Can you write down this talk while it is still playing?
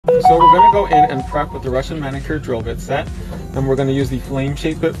So we're going to go in and prep with the Russian manicure drill bit set. And we're going to use the flame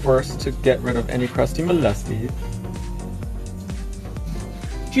shaped bit first to get rid of any crusty molesty.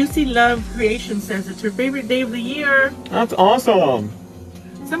 Juicy Love Creation says it's her favorite day of the year. That's awesome.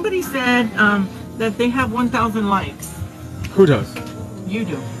 Somebody said that they have 1,000 likes. Who does? You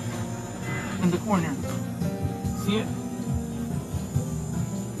do. In the corner. See it?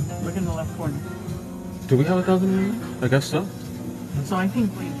 Look in the left corner. Do we have 1,000? I guess so. So I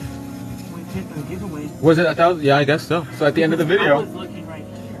think we hit the giveaway. Was it 1,000? Yeah, I guess so. So at the end of the video. I was looking right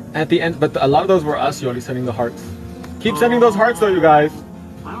here. At the end, but a lot of those were us, Yoli, sending the hearts. Keep sending those hearts though, you guys.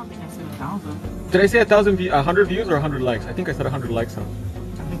 I don't think I said 1,000. Did I say 1,000 100 views or 100 likes? I think I said 100 likes huh? I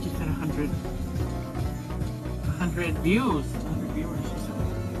think you said 100. 100 views. 100 viewers, you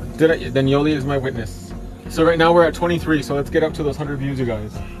said. Did I? Then Yoli is my witness. So right now we're at 23, so let's get up to those 100 views, you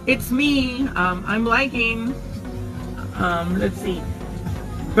guys. It's me. I'm liking. Let's see.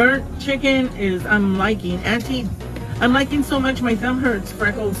 Burnt chicken is I'm liking. Auntie, I'm liking so much my thumb hurts.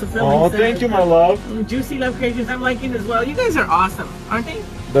 Freckles. Oh, thank you, my love. Juicy Love Creations, I'm liking as well. You guys are awesome, aren't they?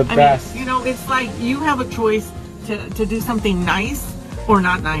 The best. Mean, you know, it's like you have a choice to do something nice or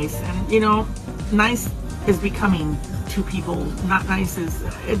not nice, and you know, nice is becoming to people. Not nice is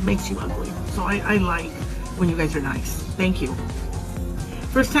it makes you ugly. So I like when you guys are nice. Thank you.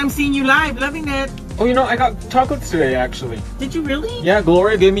 First time seeing you live, loving it. Oh, you know, I got chocolates today, actually. Did you really? Yeah,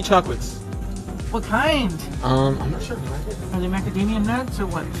 Gloria gave me chocolates. What kind? I'm not sure. Are they macadamia nuts or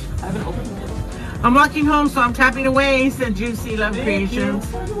what? I haven't opened them yet. I'm walking home, so I'm tapping away, said Juicy Love Creations.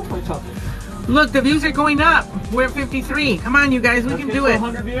 Look, the views are going up. We're at 53. Come on, you guys, we can do it.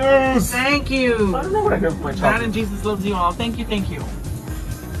 100 views. Thank you. I don't know what I did with my chocolates. God and Jesus loves you all. Thank you, thank you.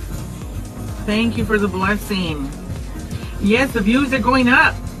 Thank you for the blessing. Yes, the views are going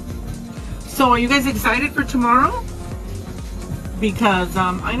up. So are you guys excited for tomorrow? Because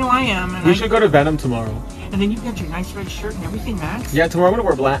I know I am. And we should go to Venom tomorrow. And then you got your nice red shirt and everything, Max? Yeah, tomorrow I'm going to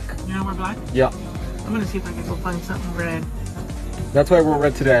wear black. You're going to wear black? Yeah. I'm going to see if I can go find something red. That's why we're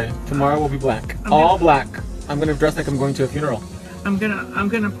red today. Tomorrow will be black. All black. I'm going to dress like I'm going to a funeral. I'm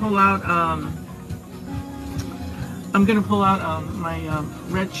gonna pull out my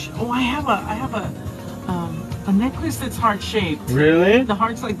red. Oh, I have a necklace that's heart shaped. Really? The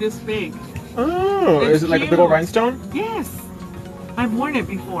heart's like this big. Oh, is it like a big old rhinestone? Yes. I've worn it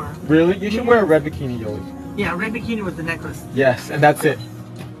before. Really? You should wear a red bikini, Yoli. Yeah, red bikini with the necklace. Yes, and that's it.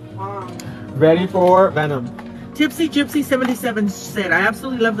 Ready for Venom. Tipsy Gypsy 77 said, I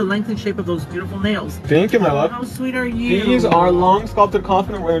absolutely love the length and shape of those beautiful nails. Thank you, my love. How sweet are you? These are long sculpted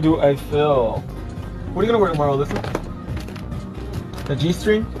coffin and we're going to do a fill. What are you going to wear tomorrow, Alyssa? The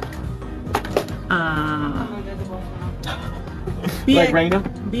G-string? Like Raina?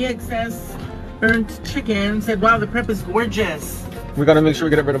 BXS Burnt Chicken said, wow, the prep is gorgeous. We got to make sure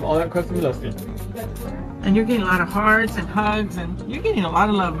we get rid of all that crusty molesty. And you're getting a lot of hearts and hugs and you're getting a lot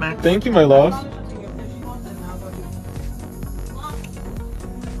of love, Max. Thank you, my love.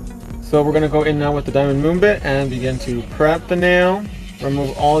 So we're going to go in now with the diamond moon bit and begin to prep the nail,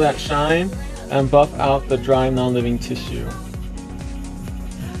 remove all that shine, and buff out the dry non-living tissue.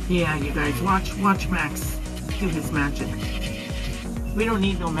 Yeah, you guys, watch Max do his magic. We don't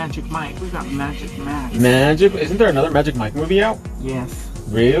need no Magic Mike. We got Magic Max. Magic? Isn't there another Magic Mike movie out? Yes.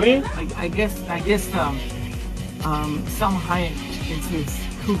 Really? I guess Selma Hayek is his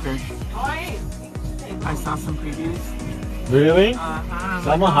cougar. I saw some previews. Really?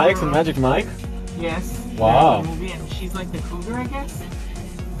 Selma Hayek's in Magic Mike? Yes. Wow. Movie, and she's like the cougar, I guess.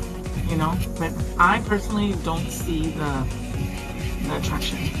 You know, but I personally don't see the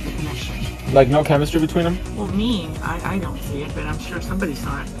attraction, the connection. Like no chemistry between them? Well, me, I don't see it, but I'm sure somebody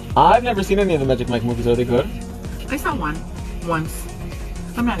saw it. I've never seen any of the Magic Mike movies. Are they good? I saw one, once.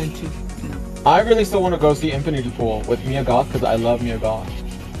 I'm not into, you know. I really still want to go see Infinity Pool with Mia Goth because I love Mia Goth.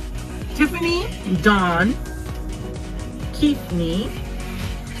 Tiffany, Dawn, Keithney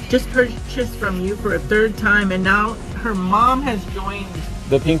just purchased from you for a third time, and now her mom has joined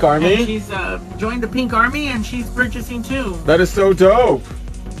the Pink Army. And she's joined the Pink Army, and she's purchasing too. That is so dope.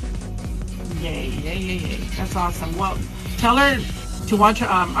 Yay, yay, yay, yay. That's awesome. Well, tell her to watch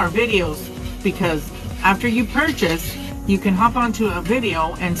our videos, because after you purchase, you can hop onto a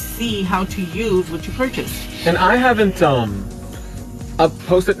video and see how to use what you purchased. And I haven't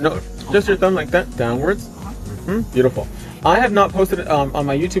posted, no, just your thumb like that, downwards. Beautiful. I have not posted it on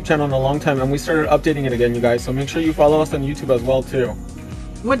my YouTube channel in a long time, and we started updating it again, you guys, so make sure you follow us on YouTube as well, too.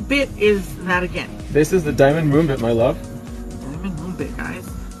 What bit is that again? This is the diamond moon bit, my love. Diamond moon bit, guys.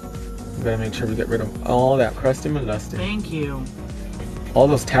 We gotta make sure we get rid of all that crusty molesting. Thank you. All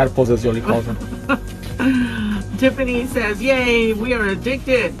those tadpoles, as Yoli calls them. Tiffany says, yay, we are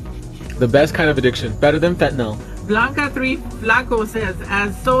addicted. The best kind of addiction. Better than fentanyl. Blanca 3 Flaco says,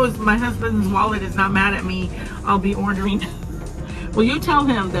 as so is my husband's wallet is not mad at me, I'll be ordering. Well, you tell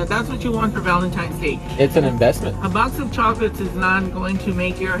him that that's what you want for Valentine's Day. It's an investment. A box of chocolates is not going to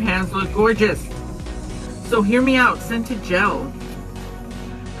make your hands look gorgeous. So hear me out, scented gel.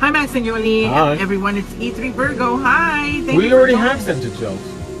 Hi Max and Yoli. Hi. Everyone, it's E3 Virgo. Hi. We already have scented gels.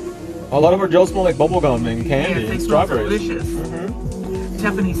 A lot of our gels smell like bubblegum and candy and strawberries. Delicious.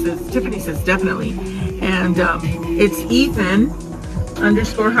 Tiffany says definitely. And it's Ethan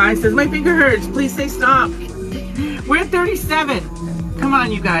 _hi says, my finger hurts. Please say stop. We're at 37. Come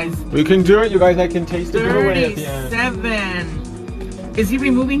on, you guys. We can do it, you guys. I can taste it away at the end. 37. Is he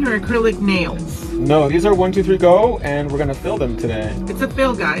removing her acrylic nails? No, these are 1, 2, 3, go, and we're gonna fill them today. It's a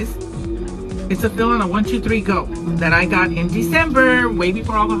fill, guys. It's a fill on a 1, 2, 3, go that I got in December, way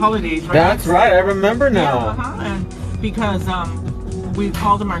before all the holidays. Right? That's right. I remember now. Yeah, and because we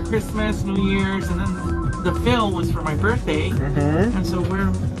called them our Christmas, New Year's, and then the fill was for my birthday, and so we're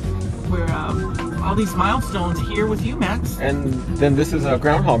all these milestones here with you, Max. And then this is a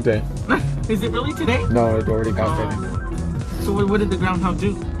Groundhog Day. Is it really today? No, it already got ready. So what did the groundhog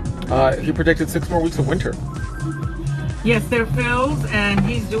do? He predicted 6 more weeks of winter. Yes, they're fills, and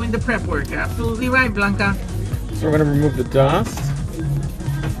he's doing the prep work. Absolutely right, Blanca. So we're gonna remove the dust,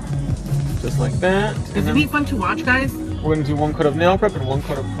 just like that. Isn't he fun to watch, guys? We're gonna do 1 coat of nail prep and 1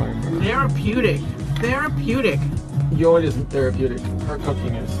 coat of primer. Therapeutic. Therapeutic. Yoli isn't therapeutic. Her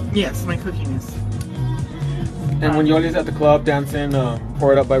cooking is. Yes, my cooking is. And when Yoli's at the club dancing,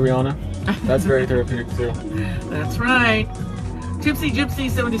 Pour It Up by Rihanna, that's very therapeutic too. That's right. Gypsy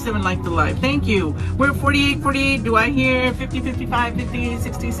 77 liked the live. Thank you. We're 48. Do I hear 50, 55, 50,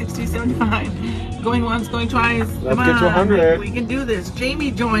 60, 60, 75? Going once, going twice. Let's Come get to on. 100. We can do this.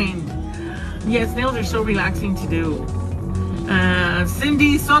 Jamie joined. Yes, nails are so relaxing to do.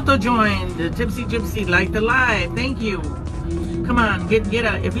 Cindy Soto joined. Gypsy liked the live. Thank you. Come on, get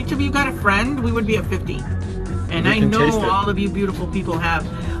a. If each of you got a friend, we would be at 50. And I know all of you beautiful people have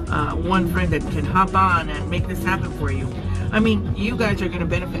one friend that can hop on and make this happen for you. I mean, you guys are going to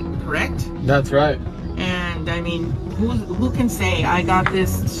benefit, correct? That's right. And I mean, who can say I got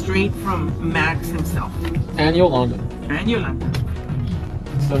this straight from Max himself? And Yolanda. And Yolanda.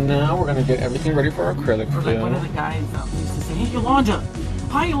 So now we're going to get everything ready for our acrylic Or like one of the guys used to say, hey, Yolanda.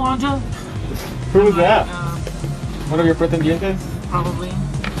 Hi, Yolanda. Who was that? One of your pretendientes? Probably.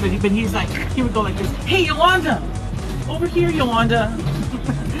 But he's like, he would go like this, hey, Yolanda. Over here, Yolanda.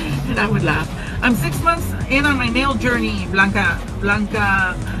 And I would laugh. I'm 6 months in on my nail journey, Blanca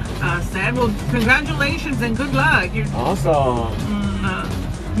said. Well, congratulations and good luck. You're awesome.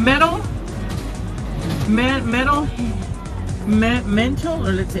 Metal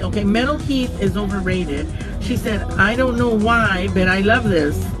Heat is overrated. She said, I don't know why, but I love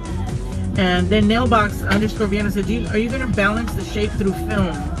this. And then Nailbox _ Vienna said, are you going to balance the shape through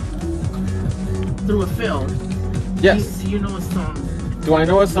film? Through a film? Yes. Do you know a song? Do I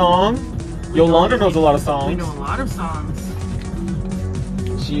know a song? Yolanda knows a lot of songs. We know a lot of songs.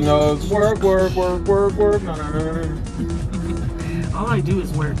 She knows work. No. All I do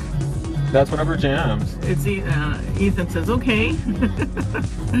is work. That's one of her jams. It's Ethan says, okay.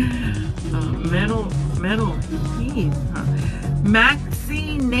 Metal Heat.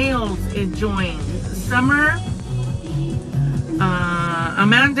 Maxi Nails it joined. Summer.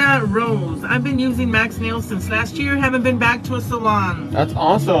 Amanda Rose. I've been using Max Nails since last year. Haven't been back to a salon. That's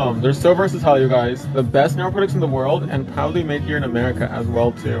awesome. They're so versatile, you guys. The best nail products in the world and proudly made here in America as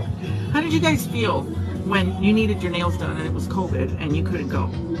well, too. How did you guys feel when you needed your nails done and it was COVID and you couldn't go?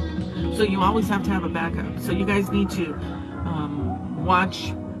 So you always have to have a backup. So you guys need to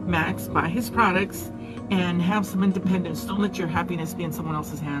watch Max buy his products and have some independence. Don't let your happiness be in someone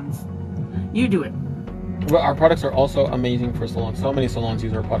else's hands. You do it. Well, our products are also amazing for salons. So many salons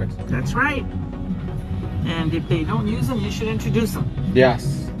use our products. That's right. And if they don't use them, you should introduce them.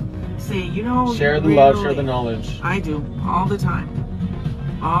 Yes. Say, you know, share the love, share the knowledge. I do, all the time.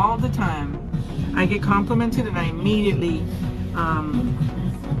 All the time. I get complimented and I immediately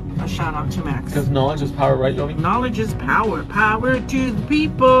a shout out to Max. Because knowledge is power, right, Yoli? Knowledge is power. Power to the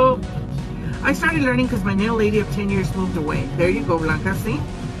people. I started learning because my nail lady of 10 years moved away. There you go, Blanca, see?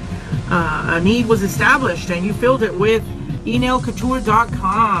 A need was established and you filled it with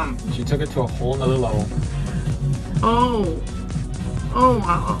enailcouture.com. She took it to a whole nother level.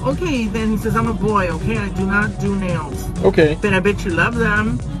 Okay, then he says, I'm a boy, okay? I do not do nails. Okay. But I bet you love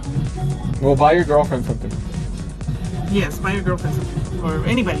them. Well, buy your girlfriend something. Yes, buy your girlfriend something. Or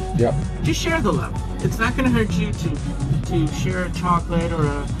anybody. Yep. Just share the love. It's not going to hurt you to share a chocolate or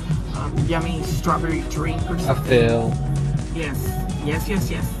a yummy strawberry drink or something. A fill. Yes.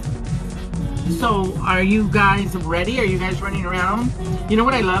 So, are you guys ready? Are you guys running around? You know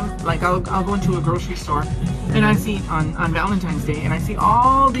what I love? Like, I'll go into a grocery store and I see on Valentine's Day, and I see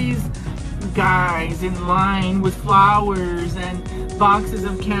all these guys in line with flowers and boxes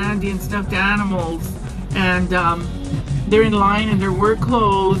of candy and stuffed animals, and they're in line in their work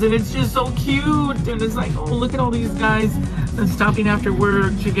clothes, and it's just so cute. And it's like, oh, look at all these guys stopping after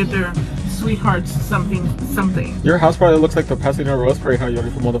work to get their sweethearts something. Your house probably looks like the Pasadena Rose Parade, how you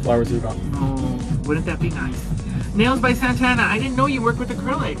from all the flowers you got. Oh, wouldn't that be nice? Nails by Santana. I didn't know you work with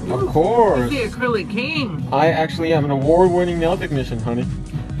acrylic. Of course. You're the acrylic king. I actually am an award-winning nail technician, honey.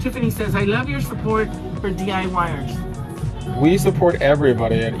 Tiffany says, I love your support for DIYers. We support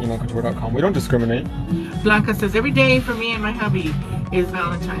everybody at emailcouture.com. We don't discriminate. Blanca says, every day for me and my hubby is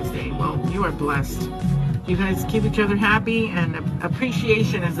Valentine's Day. Well, you are blessed. You guys keep each other happy, and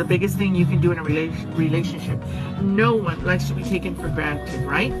appreciation is the biggest thing you can do in a relationship. No one likes to be taken for granted,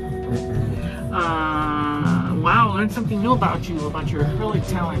 right? Wow, learned something new about you, about your acrylic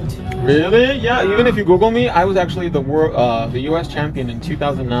talent. Really? Yeah, even if you Google me, I was actually the U.S. champion in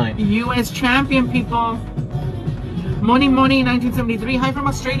 2009. U.S. champion, people. Moni 1973. Hi from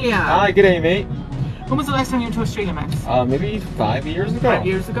Australia. Hi, g'day, mate. When was the last time you went to Australia, Max? Maybe 5 years ago. 5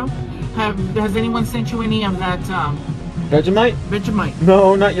 years ago? Has anyone sent you any of that Vegemite? Vegemite?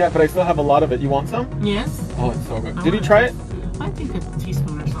 No, not yet, but I still have a lot of it. You want some? Yes. Oh, it's so good. Did you try it? I think a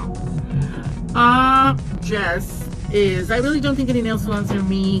teaspoon or so. Jess is, I really don't think any nail salons near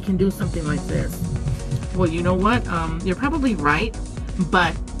me can do something like this. Well, you know what? You're probably right,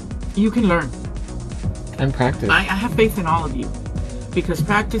 but you can learn. And practice. I have faith in all of you, because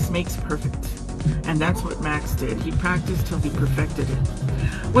practice makes perfect. And that's what Max did. He practiced till he perfected it.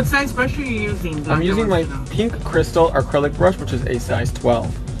 What size brush are you using? I'm using my pink crystal acrylic brush, which is a size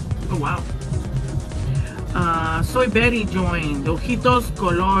 12. Oh, wow. Soy Betty joined. Ojitos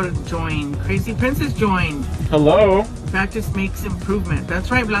Color joined. Crazy Princess joined. Hello. Practice makes improvement. That's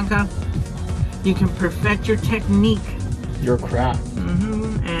right, Blanca. You can perfect your technique. Your craft.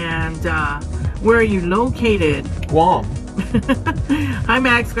 And where are you located? Guam. Hi,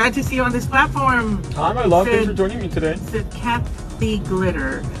 Max. Glad to see you on this platform. Hi, my love. Thanks for joining me today. Said Kathy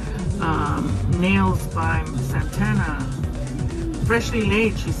Glitter. Nails by Santana. Freshly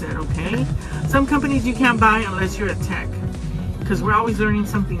laid, she said. Okay. Some companies you can't buy unless you're a tech, because we're always learning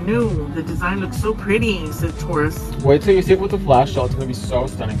something new. The design looks so pretty, said Taurus. Wait till you see it with the flash shell. It's going to be so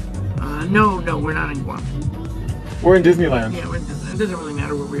stunning. No, we're not in Guam. We're in Disneyland. Yeah, we're in Disneyland. It doesn't really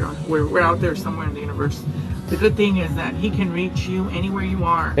matter where we are. We're out there somewhere in the universe. The good thing is that he can reach you anywhere you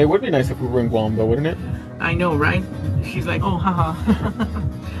are. It would be nice if we were in Guam, though, wouldn't it? I know, right? She's like, oh, haha.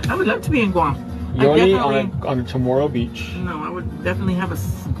 I would love to be in Guam. Yoni on a Chamorro beach. No, I would definitely have a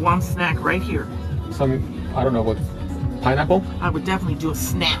Guam snack right here. Some, I don't know, what, pineapple? I would definitely do a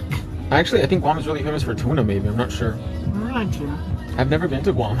snack. Actually, I think Guam is really famous for tuna, maybe. I'm not sure. I like tuna. I've never been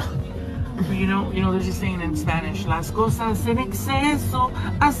to Guam. You know, there's this saying in Spanish, las cosas en exceso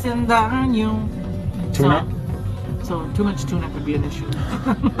hacen daño. Tuna? So too much tuna could be an issue.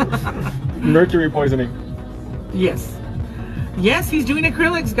 Mercury poisoning. Yes. Yes, he's doing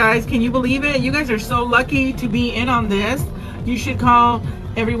acrylics, guys. Can you believe it? You guys are so lucky to be in on this. You should call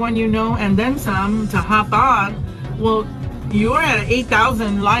everyone you know and then some to hop on. Well, you're at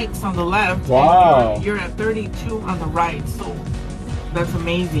 8,000 likes on the left. Wow. And you're at 32 on the right. So that's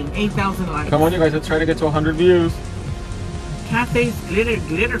amazing. 8,000 likes. Come on, you guys. Let's try to get to 100 views. Cafe's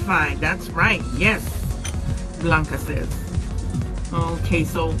glitterified. That's right. Yes. Blanca says. Okay,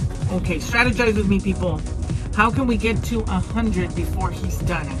 strategize with me, people. How can we get to 100 before he's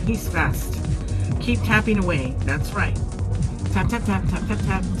done? And he's fast. Keep tapping away. That's right. Tap, tap, tap, tap, tap,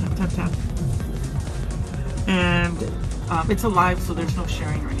 tap, tap, tap, tap. And it's a live, so there's no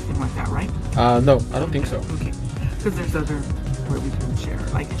sharing or anything like that, right? No, I don't think so. Okay, because there's other where we can share,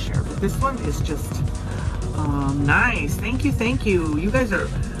 like and share. But this one is just nice. Thank you, thank you. You guys are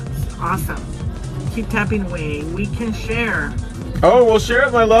awesome. Keep tapping away. We can share. Oh, well, share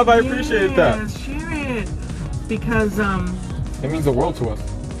it, my love. I appreciate that. Yes, share it. Because it means the world to us.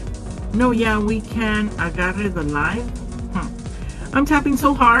 No, yeah, we can. Agarre the live. I'm tapping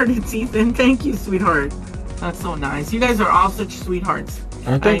so hard. It's Ethan. Thank you, sweetheart. That's so nice. You guys are all such sweethearts.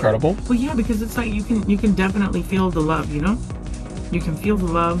 Aren't they incredible? Well, yeah, because it's like you can definitely feel the love. You know, you can feel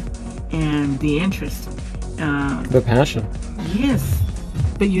the love and the interest. The passion. Yes,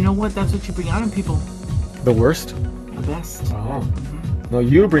 but you know what? That's what you bring out in people. The worst. The best. Oh. No,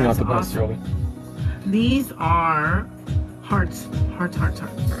 you bring out the best, awesome. Shirley. These are hearts. Hearts.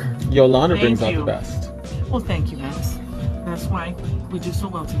 Yolanda brings out the best. Well, thank you, Max. That's why we do so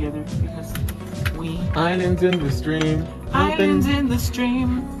well together, because We Islands in the stream. islands in the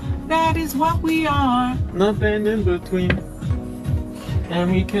stream. That is what we are. Nothing in between.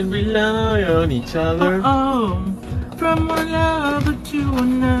 And we can rely on each other. Oh, from one lover to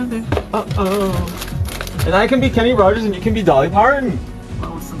another. And I can be Kenny Rogers and you can be Dolly Parton.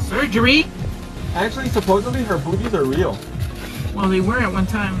 Well, with some surgery. Actually, supposedly her boobies are real. Well, they were at one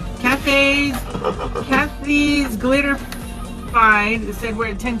time. Kathy's glitterified. It said we're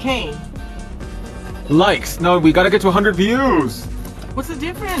at 10K. Likes. No, we gotta get to 100 views. What's the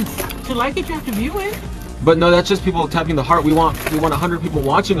difference? To like it, you have to view it. But no, that's just people tapping the heart. We want 100 people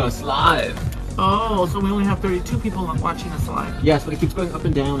watching us live. Oh, so we only have 32 people watching us live. Yes, but it keeps going up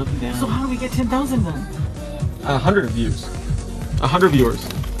and down, up and down. So how do we get 10,000 then? 100 views. 100 viewers.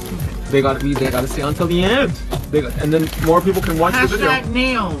 They gotta stay until the end. And then more people can watch the video. Hashtag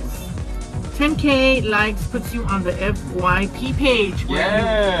nails. 10K likes puts you on the FYP page where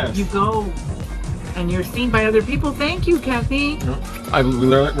Yes. you go and you're seen by other people. Thank you, Kathy.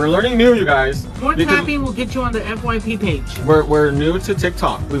 We're learning new, you guys. More tapping will get you on the FYP page. We're new to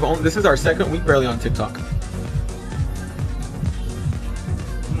TikTok. This is our second week barely on TikTok.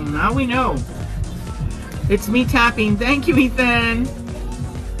 Now we know. It's me tapping. Thank you, Ethan.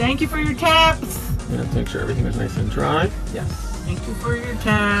 Thank you for your taps. Let's make sure everything is nice and dry. Yes. Thank you for your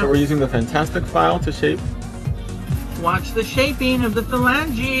taps. So we're using the Fantastic file to shape. Watch the shaping of the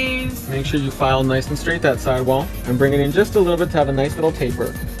phalanges. Make sure you file nice and straight that sidewall and bring it in just a little bit to have a nice little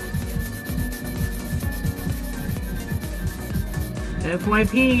taper.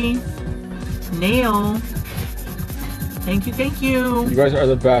 FYP. Nail. Thank you, thank you. You guys are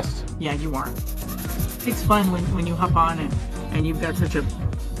the best. Yeah, you are. It's fun when you hop on it and you've got such a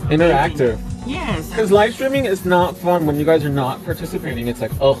interactive. Yes. Because live streaming is not fun when you guys are not participating. It's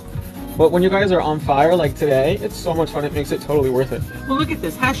like, oh. But when you guys are on fire like today, it's so much fun. It makes it totally worth it. Well, look at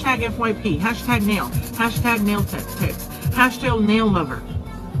this. Hashtag FYP. Hashtag nail. Hashtag nail text. Hashtag nail lover.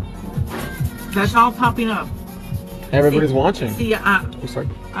 That's all popping up. Everybody's watching. See, I'm sorry.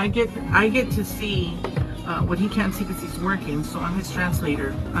 I get to see what he can't see because he's working. So I'm his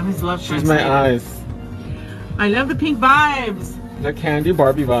translator. I'm his love translator. She's my eyes. I love the pink vibes. The candy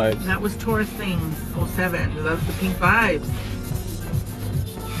Barbie vibes. That was Taurus Things 07. Love the pink vibes.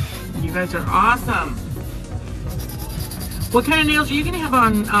 You guys are awesome. What kind of nails are you gonna have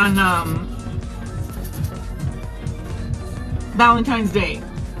on Valentine's Day?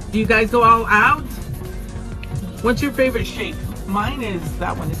 Do you guys go all out? What's your favorite shape? Mine is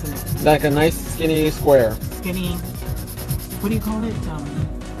that one, isn't it? Like a nice skinny square. Skinny. What do you call it?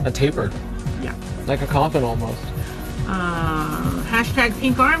 A tapered. Yeah. Like a coffin almost. Hashtag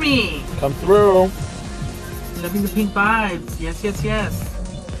Pink Army. Come through. Loving the pink vibes. Yes, yes, yes.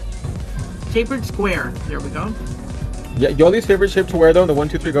 Tapered square. There we go. Yeah, Yoli's favorite shape to wear though in the 1,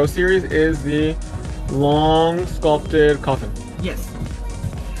 2, 3 Go series is the long sculpted coffin. Yes.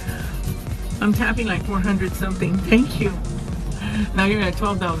 I'm tapping like 400 something. Thank you. Now you're at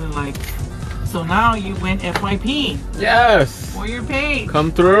 12,000 likes. So now you went FYP. Yes. For your page.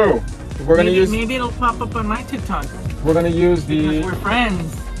 Come through. Maybe it'll pop up on my TikTok. We're gonna use because we're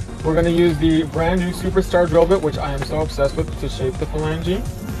friends. We're gonna use the brand new Superstar drill bit, which I am so obsessed with, to shape the phalange.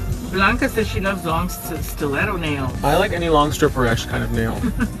 Blanca says she loves long stiletto nails. I like any long stripper-ish kind of nail.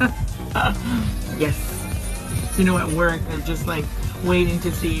 Yes. You know, at work, they're just like waiting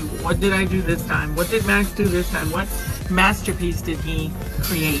to see, what did I do this time? What did Max do this time? What masterpiece did he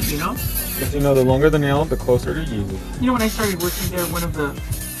create, you know? Because, you know, the longer the nail, the closer to you. You know, when I started working there, one of the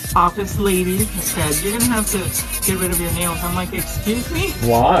office ladies said, you're going to have to get rid of your nails. I'm like, excuse me?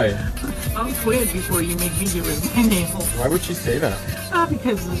 Why? I'll quit before you make me get rid of my nails. Why would she say that?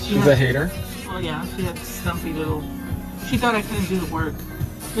 Because she's a hater? Well, yeah, she had stumpy little... She thought I couldn't do the work.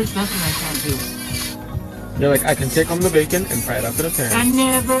 There's nothing I can't do. You're like, I can take home the bacon and fry it up in a pan. I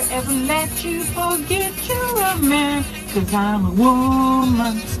never ever let you forget you're a man, 'cause I'm a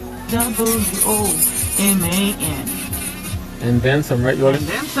woman. W-O-M-A-N. And then some, right, Yoli? And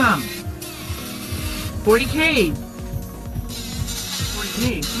then some. 40K.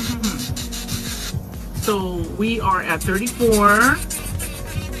 40K. So we are at 34.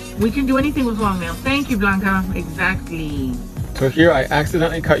 We can do anything with long nails. Thank you, Blanca. Exactly. So here I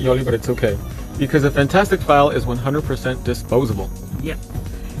accidentally cut Yoli, but it's okay. Because the Fantastic file is 100% disposable. Yep.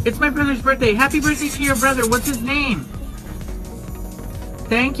 It's my brother's birthday. Happy birthday to your brother. What's his name?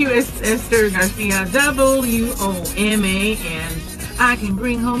 Thank you, Esther Garcia. W-O-M-A-N. I can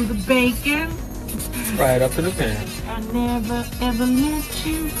bring home the bacon. Fry it up in the pan. I never ever let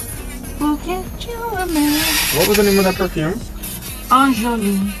you forget you're a man. What was the name of that perfume?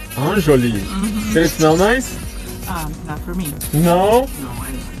 Anjoli. Anjoli. Did it smell nice? Not for me. No? No,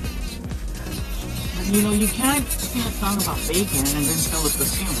 I You know, you can't sing a song about bacon and then sell a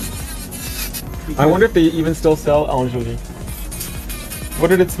perfume. I wonder if they even still sell Anjuli. What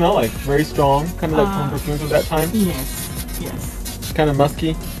did it smell like? Very strong, kind of like home perfumes of that time? Yes, yes. Kind of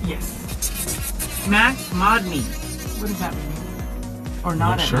musky? Yes. Max Mod Me. What does that mean? Or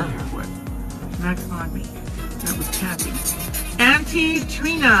not at sure. me or what? Max Mod Me. That was Kathy. Auntie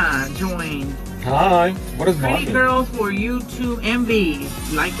Trina joined. Hi. What is Pretty Marvin? girl for YouTube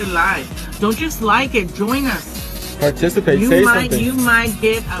MV. Like the live. Don't just like it. Join us. Participate. Say something. You might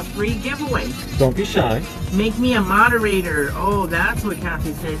get a free giveaway. Don't be shy. Make me a moderator. Oh, that's what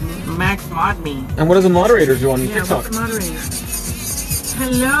Kathy said. Max Mod Me. And what does a moderator do on Yeah, TikTok? what's a moderator?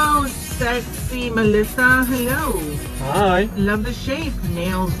 Hello, sexy Melissa. Hello. Hi. Love the shape.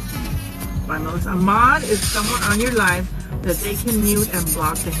 Nails by Melissa. A mod is someone on your live that they can mute and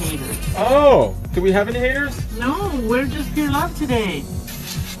block the haters. Oh, do we have any haters? No, we're just pure love today.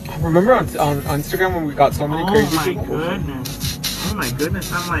 Remember on Instagram when we got so many crazy Oh my people? goodness. Oh my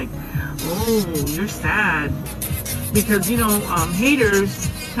goodness. I'm like, oh, you're sad. Because, you know, haters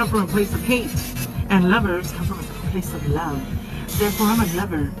come from a place of hate. And lovers come from a place of love. Therefore, I'm a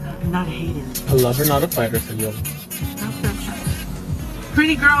lover, not a hater. A lover, not a fighter, said you.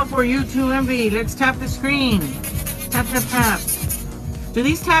 Pretty girl for YouTube envy. Let's tap the screen. Tap, tap, tap. Do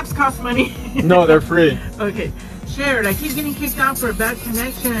these taps cost money? No, they're free. Okay. Shared. I keep getting kicked out for a bad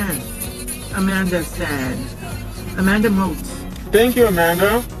connection. Amanda said. Amanda Motes. Thank you,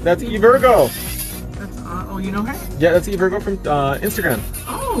 Amanda. That's eVirgo. That's oh, you know her? Yeah, that's eVirgo from Instagram.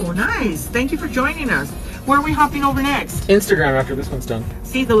 Oh, nice. Thank you for joining us. Where are we hopping over next? Instagram after this one's done.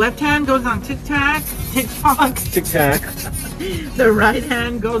 See, the left hand goes on TikTok. Tic Tac. The right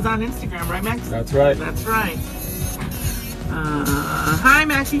hand goes on Instagram, right, Max? That's right. That's right. Hi,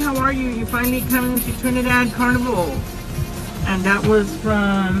 Maxie. How are you? You finally coming to Trinidad Carnival. And that was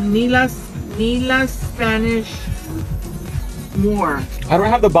from Nila's Spanish War. I don't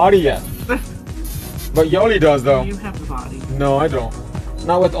have the body yet. But Yoli does, though. You have the body. No, I don't.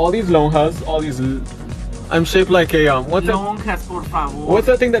 Not with all these lonjas, all these... I'm shaped like a, what's Lonjas, por favor. What's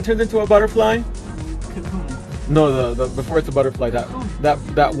that thing that turns into a butterfly? Cocoon. No, the before it's a butterfly,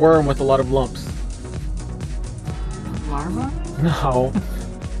 that worm with a lot of lumps. Larva? No.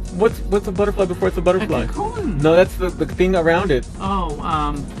 What's a butterfly before it's a butterfly? A cocoon. No, that's the thing around it. Oh,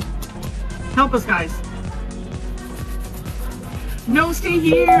 help us, guys. No, stay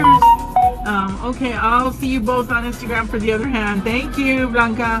here. Okay, I'll see you both on Instagram for the other hand. Thank you,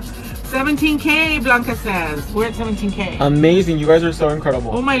 Blanca. 17K, Blanca says. We're at 17K. Amazing, you guys are so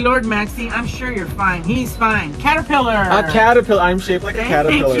incredible. Oh my Lord, Maxie, I'm sure you're fine. He's fine. Caterpillar. A caterpillar. I'm shaped like a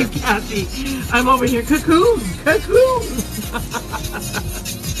caterpillar. Thank you, Kathy. I'm over here. Cocoon. Cocoon.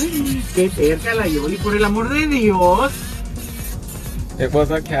 Que cerca la Yoli, por el amor de Dios. It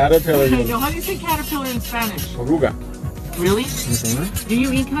was a caterpillar. I know. How do you say caterpillar in Spanish? Oruga. Really? Mm-hmm. Do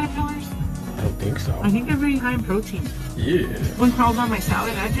you eat caterpillars? I don't think so. I think they're very high in protein. Yeah. When crawled on my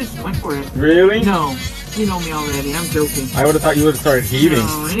salad, I just went for it. Really? No, you know me already. I'm joking. I would have thought you would have started heaving.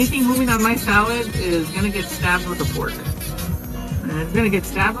 No, anything moving on my salad is gonna get stabbed with a fork. And it's gonna get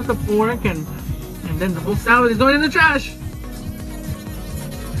stabbed with a fork, and then the whole salad is going in the trash.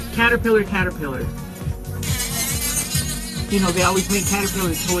 Caterpillar, caterpillar. You know, they always make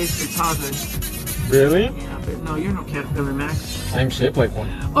caterpillar toys for toddlers. Really? Yeah, but no, you're no caterpillar, Max. I'm shaped like one.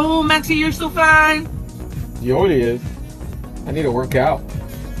 Oh, Maxie, you're so fine. Yoli is. I need to work out.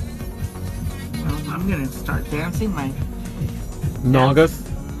 Well, I'm gonna start dancing like Nagas.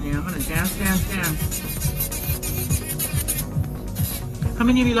 Yeah, I'm gonna dance, dance, dance. How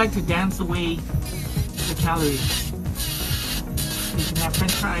many of you like to dance away the calories? You can have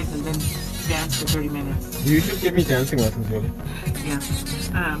french fries and then dance for 30 minutes. You should give me dancing lessons, Yoli.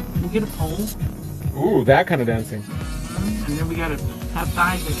 Yeah. We'll get a pole. Ooh, that kind of dancing. And then we gotta have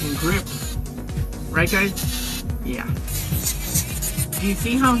thighs that can grip. Right, guys? Yeah. Do you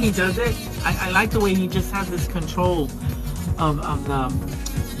see how he does it? I like the way he just has this control of the,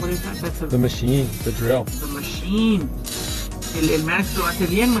 what is that? That's the machine, the drill. The machine. El maestro hace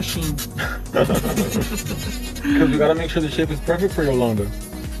bien machine. Because we gotta make sure the shape is perfect for Yolanda.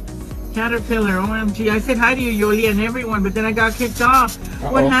 Caterpillar, OMG. I said hi to you, Yoli, and everyone, but then I got kicked off.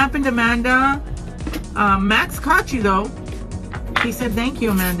 What happened, Amanda? Max caught you, though. He said, thank you,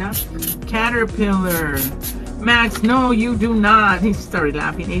 Amanda. Caterpillar. Max, no, you do not. He started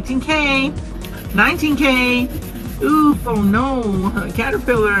laughing. 18K. 19K. Oof, oh no.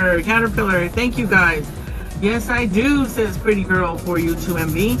 Caterpillar, Caterpillar. Thank you, guys. Yes, I do, says Pretty Girl for you too,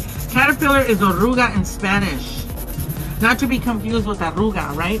 MV. Caterpillar is oruga in Spanish. Not to be confused with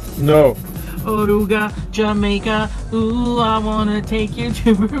arruga, right? No. Oruga, Jamaica. Ooh, I wanna take you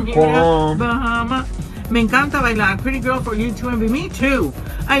to Bermuda, Guam. Bahama. Me encanta bailar. Pretty girl for you too, and me too.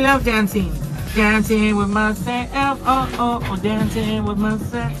 I love dancing. Dancing with myself. Oh, dancing with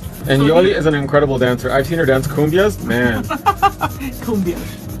myself. And Yoli is an incredible dancer. I've seen her dance cumbias. Man, Cumbia.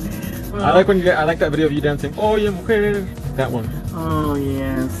 I like that video of you dancing. Oye mujer. That one. Oh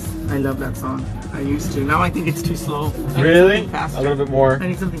yes, I love that song. I used to. Now I think it's too slow. I Really? need something faster. A little bit more. I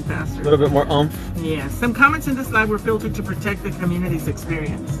need something faster. A little bit more Yes. Some comments in this live were filtered to protect the community's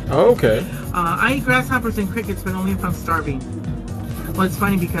experience. Oh, okay. I eat grasshoppers and crickets, but only if I'm starving. Well, it's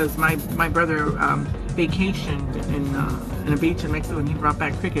funny because my brother vacationed in a beach in Mexico, and he brought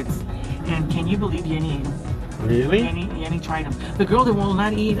back crickets. And can you believe Yenny ate them? Really? Yenny tried them. The girl that will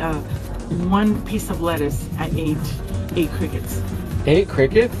not eat one piece of lettuce ate 8 crickets. 8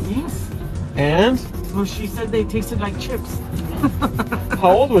 crickets? Yes. And? Well, she said they tasted like chips.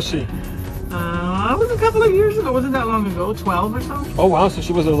 How old was she? It was a couple of years ago. It wasn't that long ago. 12 or so. Oh wow, so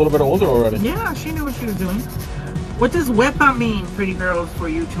she was a little bit older already. Yeah, she knew what she was doing. What does WEPA mean, pretty girls, for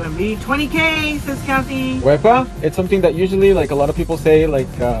you to MB? 20K, says Kathy. Wepa? It's something that usually like a lot of people say like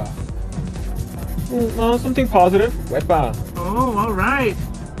something positive. Wepa. Oh, all right.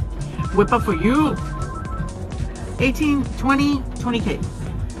 WEPA for you. 18, 20, 20K.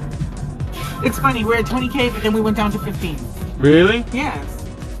 It's funny, we're at 20K, but then we went down to 15. Really? Yes.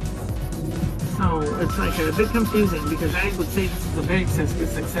 So it's like a bit confusing because I would say this is a very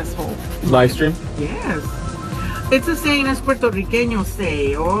successful Live stream. Yes. It's a saying as Puerto Riqueños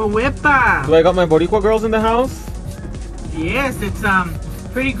say. Oh, wepa. Do I got my Boricua girls in the house? Yes, it's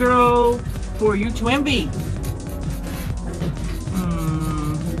pretty girl for you to envy.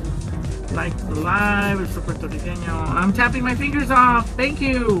 Like the live, it's a Puerto Riqueño. I'm tapping my fingers off. Thank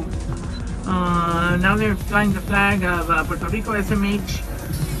you. Now they're flying the flag of Puerto Rico SMH.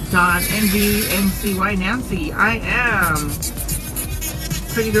 NVNCY Nancy. I am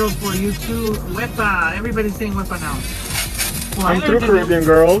pretty girl for you too. Wepa. Everybody's saying wepa now. Well, I'm through Caribbean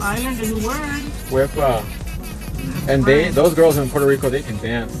girls. I learned a new word. Wepa. And right. those girls in Puerto Rico, they can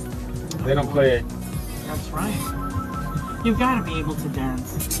dance. They don't play. That's right. You've got to be able to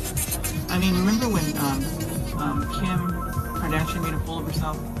dance. I mean, remember when Kim Kardashian made a fool of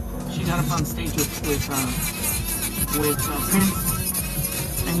herself? She got up on stage with Prince.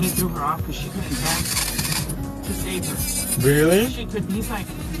 And he threw her off because she couldn't dance to save her. Really? She could. He's like,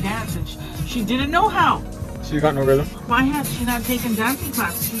 dance, and she didn't know how. She got no rhythm? Why has she not taken dancing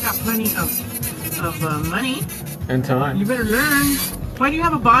classes? She's got plenty of money. And time. You better learn. Why do you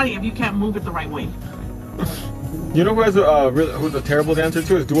have a body if you can't move it the right way? You know who has who's a terrible dancer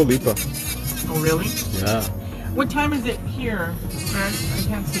too? Is Dua Lipa. Oh, really? Yeah. What time is it here? I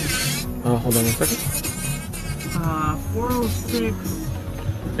can't see. Hold on one second. 4:06.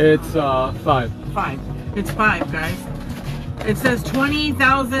 It's 5. 5. It's 5, guys. It says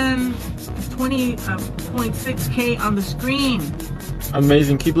 20.6K on the screen.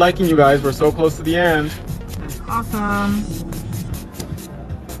 Amazing. Keep liking, you guys. We're so close to the end. That's awesome.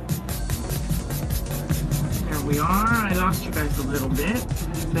 There we are. I lost you guys a little bit,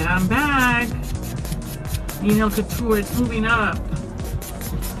 but I'm back. Nino Couture, it's moving up.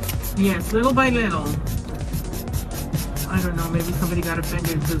 Yes, little by little. I don't know, maybe somebody got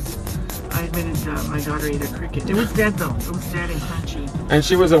offended because I admitted my daughter ate a cricket. It was dead though. It was dead and crunchy. And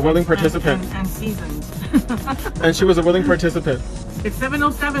she was a willing participant. And seasoned. And she was a willing participant. It's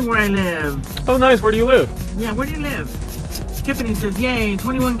 707 where I live. Oh, nice. Where do you live? Yeah, where do you live? Tiffany says, yay,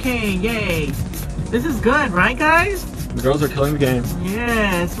 21K, yay. This is good, right, guys? The girls are killing the game.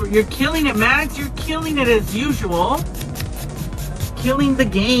 Yes, you're killing it, Max. You're killing it as usual. Killing the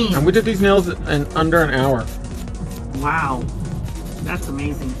game. And we did these nails in under an hour. Wow, that's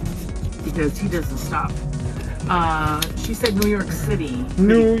amazing because he doesn't stop. She said New York City.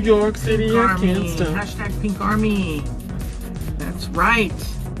 New York City, Pink I Army. can't stop. Hashtag Pink Army. That's right.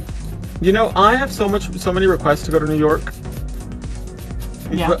 You know, I have so many requests to go to New York.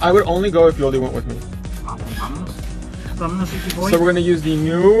 Yeah. But I would only go if Yoli went with me. So we're gonna use the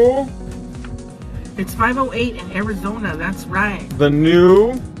new. It's 5:08 in Arizona. That's right. The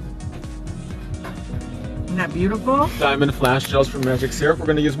new. Isn't that beautiful? Diamond flash gels from Magic Syrup. We're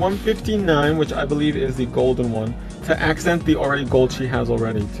gonna use 159, which I believe is the golden one, to accent the already gold she has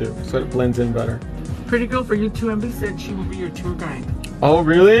already too, so it blends in better. Pretty girl for you too, MB said she will be your tour guide. Oh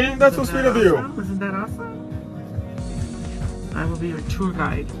really? That's so sweet of you. Isn't that awesome? I will be your tour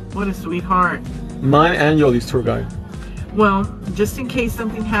guide. What a sweetheart. Mine and Yoli's tour guide. Well, just in case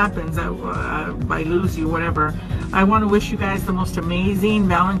something happens, I lose you, whatever, I want to wish you guys the most amazing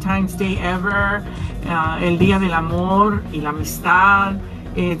Valentine's Day ever. El Día del Amor y la Amistad.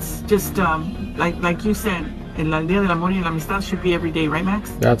 It's just like you said, el Día del Amor y la Amistad should be every day, right,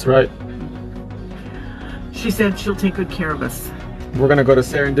 Max? That's right. She said she'll take good care of us. We're gonna go to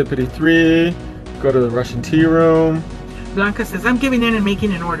Serendipity 3, go to the Russian tea room. Blanca says, I'm giving in and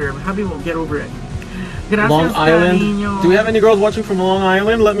making an order. Hubby will get over it. Gracias, Long Island. cariño. Do we have any girls watching from Long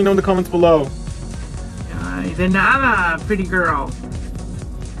Island? Let me know in the comments below. Ay, de nada, pretty girl.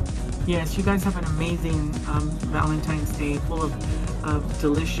 Yes, you guys have an amazing Valentine's Day full of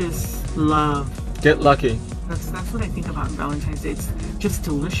delicious love. Get lucky. That's what I think about Valentine's Day. It's just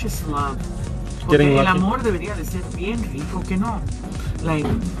delicious love. Getting Porque el lucky. amor debería de ser bien rico, que no. Like,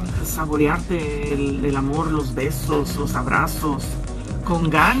 saborearte el amor, los besos, los abrazos, con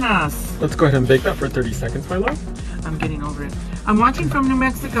ganas. Let's go ahead and bake that for 30 seconds, my love. I'm getting over it. I'm watching from New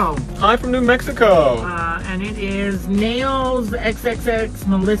Mexico. Hi from New Mexico. And it is Nails XXX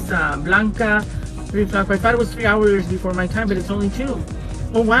Melissa Blanca 3 o'clock. I thought it was 3 hours before my time, but it's only 2.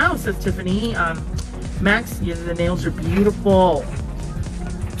 Oh wow, says Tiffany. Max, yeah, the nails are beautiful.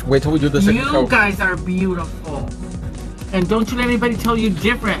 Wait till we do the second You coat. guys are beautiful. And don't you let anybody tell you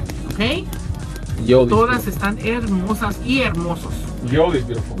different, okay? Yoli's Todas beautiful. están hermosas y hermosos. Yoli's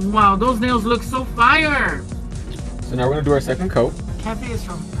beautiful. Wow, those nails look so fire. So now we're gonna do our second coat. Cafe is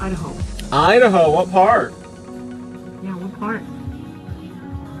from Idaho. Idaho, what part? Yeah, what part?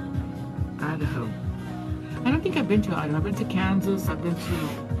 Idaho. I don't think I've been to Idaho. I've been to Kansas. I've been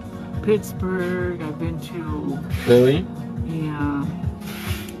to Pittsburgh. I've been to, Really? yeah.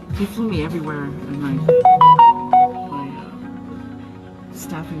 They flew me everywhere in my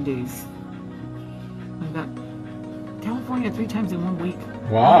staffing days. I got California 3 times in 1 week.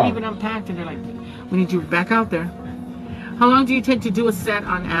 I Wow. haven't even unpacked, and they're like, we need you back out there. How long do you take to do a set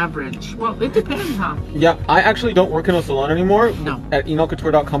on average? Well, it depends, huh? Yeah, I actually don't work in a salon anymore. No. At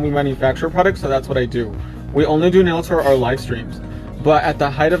enelcouture.com we manufacture products, so that's what I do. We only do nails for our live streams. But at the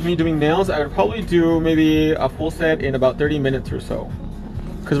height of me doing nails, I would probably do maybe a full set in about 30 minutes or so.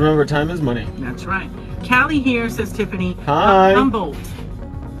 Because remember, time is money. That's right. Callie here, says Tiffany. Hi. Humboldt.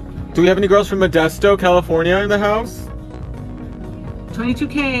 Do we have any girls from Modesto, California in the house?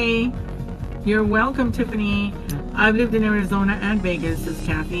 22K. You're welcome, Tiffany. I've lived in Arizona and Vegas, says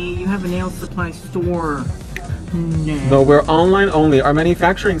Kathy. You have a nail supply store. No, we're online only. Our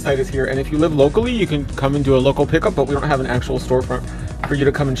manufacturing site is here, and if you live locally, you can come and do a local pickup, but we don't have an actual storefront for you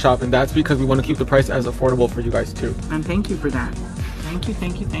to come and shop, and that's because we want to keep the price as affordable for you guys too. And thank you for that. Thank you,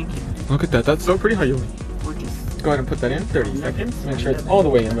 thank you, thank you. Look at that. That's so pretty, Hayuli. Gorgeous. Go ahead and put that in 30 seconds. Make sure it's all the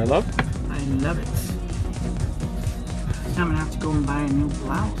way in, my love. I love it. I'm gonna have to go and buy a new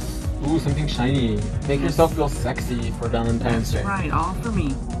blouse. Ooh, something shiny. Make yourself feel sexy for Valentine's Day. Right, all for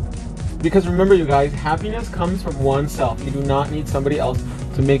me. Because remember, you guys, happiness comes from oneself. You do not need somebody else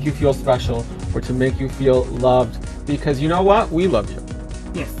to make you feel special or to make you feel loved. Because you know what? We love you.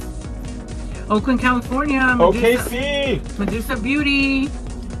 Yes. Oakland, California. Medusa, OKC! Medusa Beauty.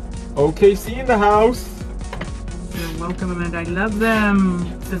 OKC in the house. You're welcome, Amanda. I love them.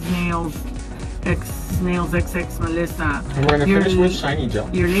 Says Nails XX Melissa. And we're going to finish with shiny gel.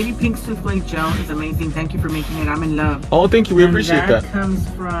 Your Lady Pink Souffle gel is amazing. Thank you for making it. I'm in love. Oh, thank you. We And appreciate that. Comes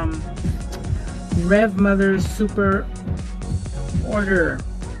from Rev Mother's Super Order.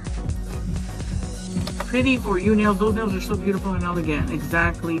 Pretty for you nails. Those nails are so beautiful and elegant.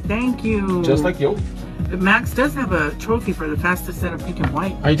 Exactly. Thank you. Just like you. Max does have a trophy for the fastest set of pink and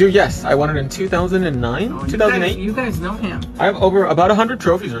white. I do, yes. I won it in 2009, Oh, 2008. You guys know him. I have over about 100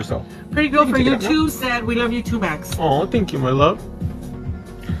 trophies or so. Pretty girl for take it you out now. too said we love you too, Max. Oh, thank you, my love.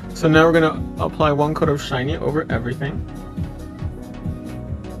 So now we're gonna apply 1 coat of shiny over everything.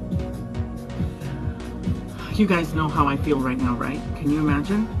 You guys know how I feel right now, right? Can you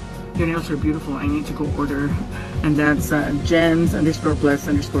imagine? Your nails are beautiful. I need to go order. And that's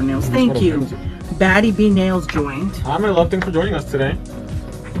Jens_bless_nails. Thank you. Batty B Nails joined. Hi, my love. Thanks for joining us today.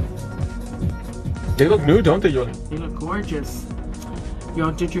 They look new, don't they, Yoli? You look gorgeous. You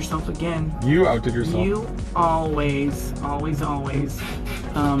outdid yourself again. You outdid yourself. You always.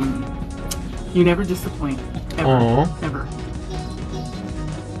 You never disappoint. Ever. Aww. Ever.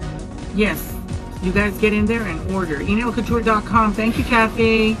 Yes. You guys get in there and order. enelcouture.com. Thank you,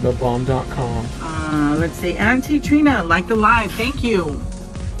 Kathy. Thebomb.com. Let's see. Auntie Trina, like the live. Thank you.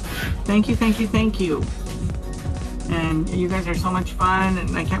 Thank you, thank you, thank you. And you guys are so much fun,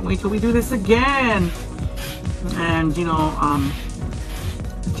 and I can't wait till we do this again. And, you know,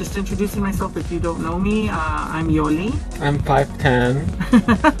 just introducing myself if you don't know me, I'm Yoli. I'm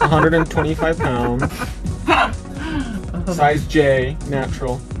 5'10", 125 pounds, size J,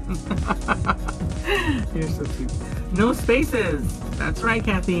 natural. You're so cute. No spaces. That's right,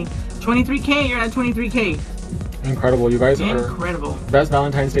 Kathy. 23K, you're at 23K. Incredible. You guys Incredible. are best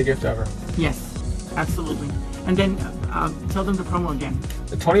Valentine's Day gift ever. Yes, absolutely. And then tell them the promo again.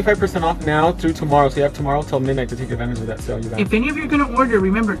 25% off now through tomorrow. So you have tomorrow till midnight to take advantage of that sale, you guys. If any of you are going to order,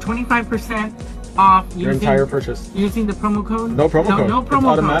 remember 25% off your entire purchase. Using the promo code? No promo code. No promo it's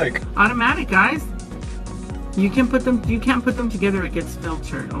automatic. code. Automatic, guys. You can't put them together, it gets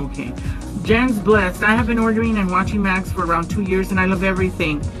filtered. Okay. Jen's blessed. I have been ordering and watching Max for around 2 years and I love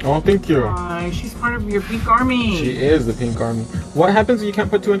everything. Oh, thank you. She's part of your pink army. She is the pink army. What happens when you can't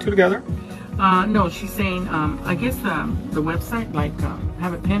put 2 and 2 together? No, she's saying, I guess the website, like,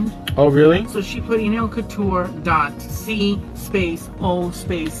 have it pinned. Oh, really? So she put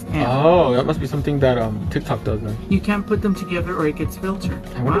enelcouture.c_o_m. Oh, that must be something that TikTok does then. You can't put them together or it gets filtered.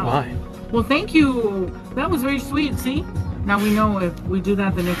 I wonder why. Well, thank you. That was very sweet. See? Now we know if we do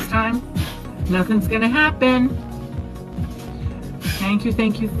that the next time, nothing's going to happen. Thank you,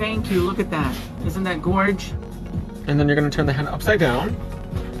 thank you, thank you. Look at that. Isn't that gorge? And then you're going to turn the hand upside down.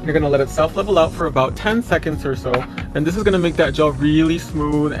 You're going to let it self-level out for about 10 seconds or so. And this is going to make that gel really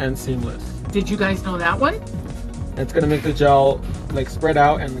smooth and seamless. Did you guys know that one? It's going to make the gel like spread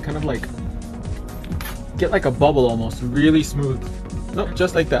out and kind of like get like a bubble almost. Really smooth. Nope,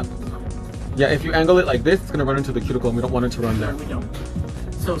 just like that. Yeah, if you angle it like this, it's going to run into the cuticle and we don't want it to run there. We don't.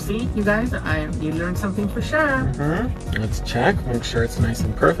 So see, you guys, you learned something for sure. Let's check, make sure it's nice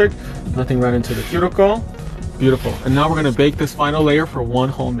and perfect. Nothing ran into the cuticle. Beautiful. And now we're going to bake this final layer for 1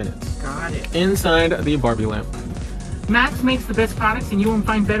 whole minute. Got it. Inside the Barbie lamp. Max makes the best products and you won't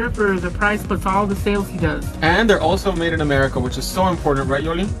find better for the price plus all the sales he does. And they're also made in America, which is so important, right,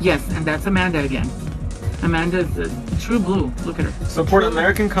 Yoli? Yes, and that's Amanda again. Amanda's true blue. Look at her. Support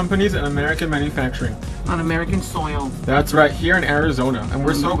American companies and American manufacturing. On American soil. That's right, here in Arizona. And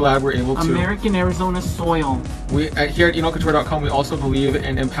we're so glad we're able to. American Arizona soil. We here at enelcouture.com, we also believe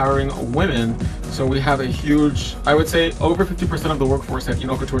in empowering women. So we have a huge, I would say over 50% of the workforce at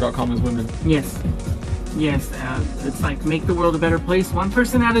enelcouture.com is women. Yes. Yes, it's like make the world a better place, one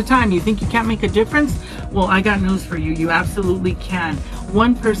person at a time. You think you can't make a difference? Well, I got news for you. You absolutely can.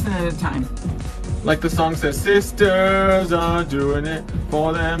 One person at a time. Like the song says, sisters are doing it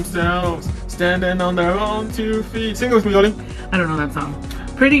for themselves, standing on their own 2 feet. Sing it with me, Yoli. I don't know that song.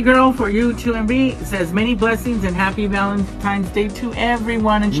 Pretty girl for you, 2MB, says many blessings and happy Valentine's Day to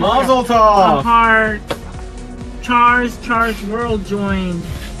everyone. And Mazel tov. A heart. Charles World joined.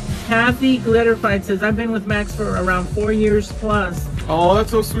 Kathy Glitterfied says, I've been with Max for around 4 years plus. Oh, that's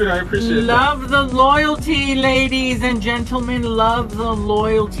so sweet. I appreciate that. Love the loyalty, ladies and gentlemen. Love the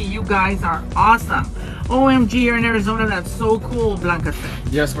loyalty. You guys are awesome. OMG, you're in Arizona. That's so cool, Blanca said.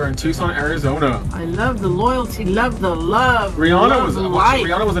 Yes, we're in Tucson, Arizona. I love the loyalty. Love the love.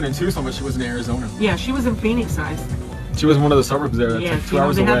 Rihanna wasn't in Tucson, but she was in Arizona. Yeah, she was in Phoenix, guys. She was in one of the suburbs there. That's like 2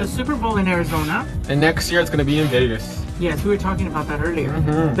 hours away. They have the Super Bowl in Arizona. And next year it's going to be in Vegas. Yes, we were talking about that earlier.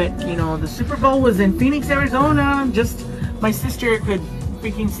 But, you know, the Super Bowl was in Phoenix, Arizona. Just my sister could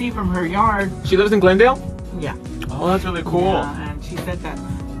freaking see from her yard. She lives in Glendale? Yeah. Oh, that's really cool. Yeah, and she said that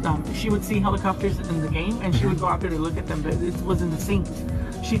she would see helicopters in the game and she would go out there to look at them, but it wasn't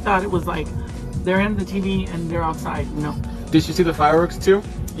synced. She thought it was like they're in the TV and they're outside. No. Did she see the fireworks too?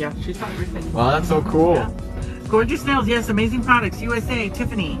 Yeah, she saw everything. Wow, that's so cool. Yeah. Gorgeous nails, yes, amazing products. USA,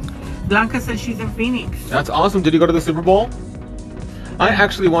 Tiffany. Blanca says she's in Phoenix. That's awesome. Did you go to the Super Bowl? I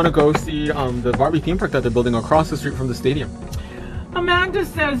actually want to go see the Barbie theme park that they're building across the street from the stadium. Amanda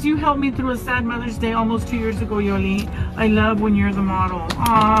says, you helped me through a sad Mother's Day almost 2 years ago, Yoli. I love when you're the model.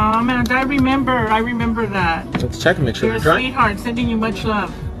 Aw, Amanda, I remember that. Let's check and make sure you're they're dry. You're a sweetheart, sending you much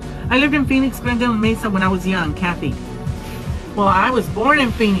love. I lived in Phoenix, Glendale, and Mesa when I was young, Kathy. Well, I was born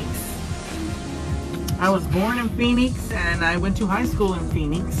in Phoenix. And I went to high school in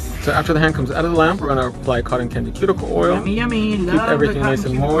Phoenix. So after the hand comes out of the lamp, we're going to apply cotton candy cuticle oil. Yummy, yummy. Keep everything nice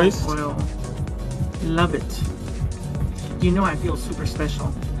and moist. Oil. Love it. You know I feel super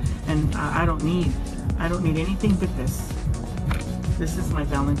special, and I don't need anything but this. This is my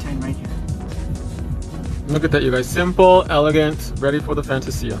Valentine right here. Look at that, you guys. Simple, elegant, ready for the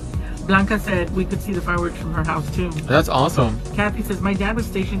Fantasia. Blanca said we could see the fireworks from her house too. That's awesome. Kathy says my dad was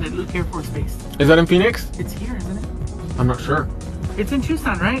stationed at Luke Air Force Base. Is that in Phoenix? It's here, isn't it? I'm not sure. It's in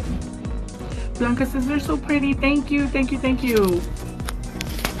Tucson, right? Blanca says they're so pretty. Thank you, thank you, thank you.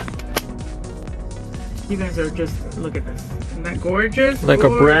 You guys are just, look at this. Isn't that gorgeous? Like a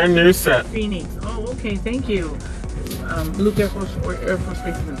brand new set. Phoenix. Oh, okay, thank you. Luke Air Force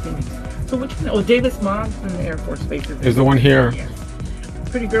Base is in Phoenix. So which one? Oh, Davis Moss Air Force Base is the one here. Yes.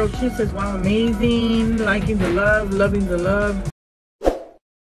 Pretty Girl 2 says, wow, amazing. Liking the love, loving the love.